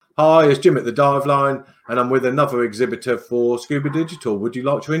Hi, it's Jim at the Dive Line, and I'm with another exhibitor for Scuba Digital. Would you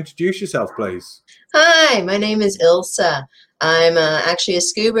like to introduce yourself, please? Hi, my name is Ilsa. I'm actually a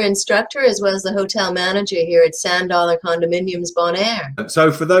scuba instructor as well as the hotel manager here at Sand Dollar Condominiums Bonaire. And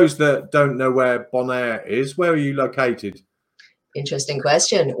so for those that don't know where Bonaire is, where are you located? Interesting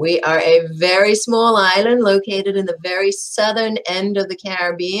question. We are a very small island located in the very southern end of the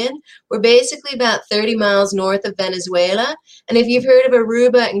Caribbean. We're basically about 30 miles north of Venezuela. And if you've heard of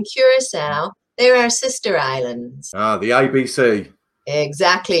Aruba and Curacao, they're our sister islands. Ah, the ABC.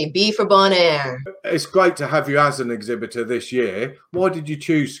 Exactly. B for Bonaire. It's great to have you as an exhibitor this year. Why did you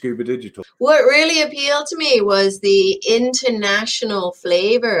choose Scuba Digital? What really appealed to me was the international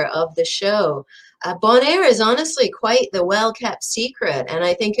flavor of the show. Bonaire is honestly quite the well-kept secret, and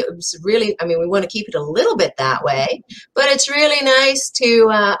I think it was really, we want to keep it a little bit that way, but it's really nice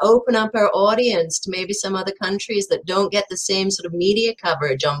to open up our audience to maybe some other countries that don't get the same sort of media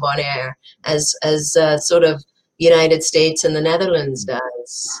coverage on Bonaire as sort of United States and the Netherlands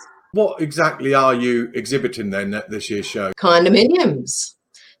does. What exactly are you exhibiting then at this year's show? Condominiums.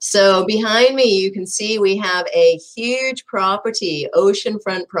 So behind me, you can see we have a huge property,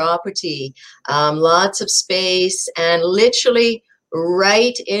 oceanfront property, lots of space, and literally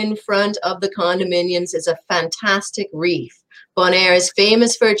right in front of the condominiums is a fantastic reef. Bonaire is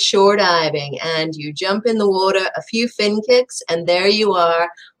famous for its shore diving, and you jump in the water, a few fin kicks, and there you are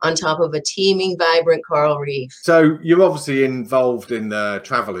on top of a teeming, vibrant coral reef. So you're obviously involved in the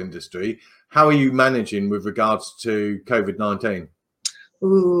travel industry. How are you managing with regards to COVID-19?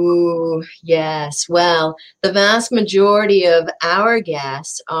 Ooh, yes. Well, the vast majority of our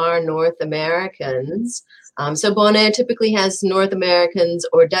guests are North Americans. So Bonaire typically has North Americans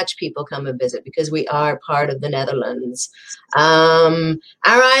or Dutch people come and visit because we are part of the Netherlands. Our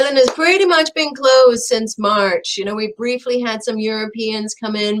island has pretty much been closed since March. You know, we briefly had some Europeans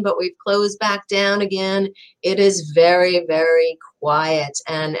come in, but we've closed back down again. It is very, very quiet,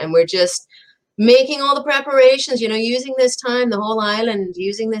 and we're just making all the preparations, using this time, the whole island,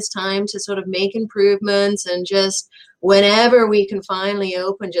 using this time to sort of make improvements and just whenever we can finally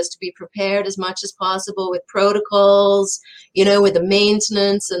open, just to be prepared as much as possible with protocols, with the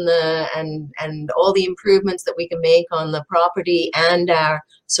maintenance and all the improvements that we can make on the property and our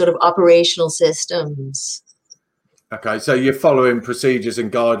sort of operational systems. Okay, so you're following procedures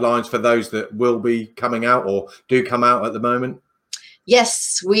and guidelines for those that will be coming out or do come out at the moment?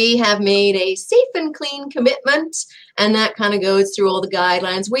 Yes, we have made a safe and clean commitment, and that kind of goes through all the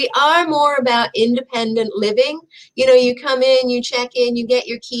guidelines. We are more about independent living. You come in, you check in, you get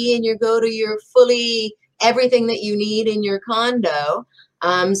your key, and you go to your fully everything that you need in your condo.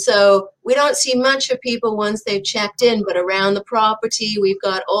 So we don't see much of people once they've checked in, but around the property, we've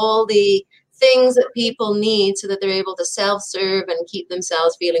got all the things that people need so that they're able to self-serve and keep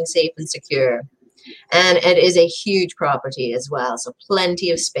themselves feeling safe and secure. And it is a huge property as well, so plenty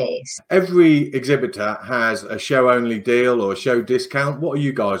of space. Every exhibitor has a show-only deal or a show discount. What are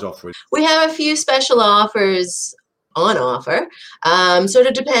you guys offering? We have a few special offers on offer, sort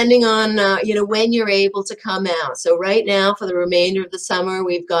of depending on, when you're able to come out. So right now, for the remainder of the summer,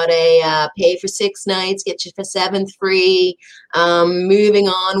 we've got a pay for 6 nights, get you for 7th free. Moving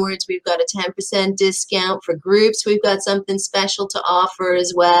onwards, we've got a 10% discount for groups. We've got something special to offer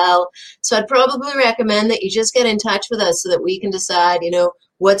as well. So I'd probably recommend that you just get in touch with us so that we can decide,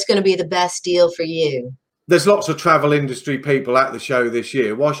 what's going to be the best deal for you. There's lots of travel industry people at the show this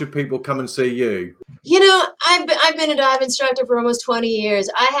year. Why should people come and see you? I've been a dive instructor for almost 20 years.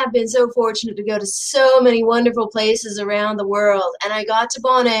 I have been so fortunate to go to so many wonderful places around the world. And I got to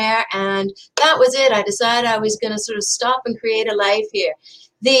Bonaire, and that was it. I decided I was going to sort of stop and create a life here.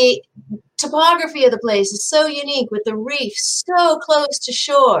 The topography of the place is so unique with the reef so close to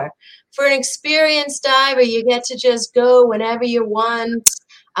shore. For an experienced diver, you get to just go whenever you want.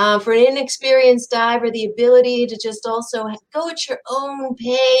 For an inexperienced diver, the ability to just also go at your own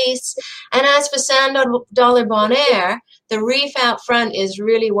pace. And as for Sand Dollar Bonaire, the reef out front is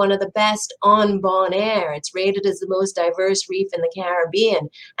really one of the best on Bonaire. It's rated as the most diverse reef in the Caribbean,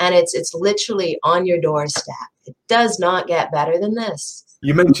 and it's literally on your doorstep. It does not get better than this.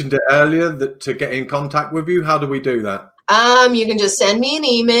 You mentioned it earlier that to get in contact with you, how do we do that? You can just send me an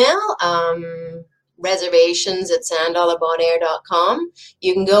email. reservations@sanddollarbonaire.com.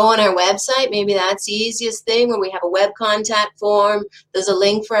 You can go on our website. Maybe that's the easiest thing, where we have a web contact form. There's a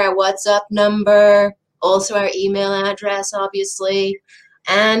link for our WhatsApp number, also our email address, obviously.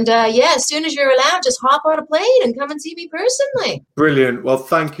 And as soon as you're allowed, just hop on a plane and come and see me personally. Brilliant. Well,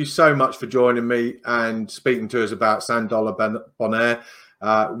 thank you so much for joining me and speaking to us about Sand Dollar Bonaire.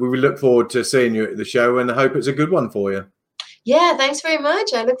 We will look forward to seeing you at the show, and I hope it's a good one for you. Yeah, thanks very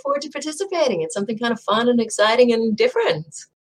much. I look forward to participating. It's something kind of fun and exciting and different.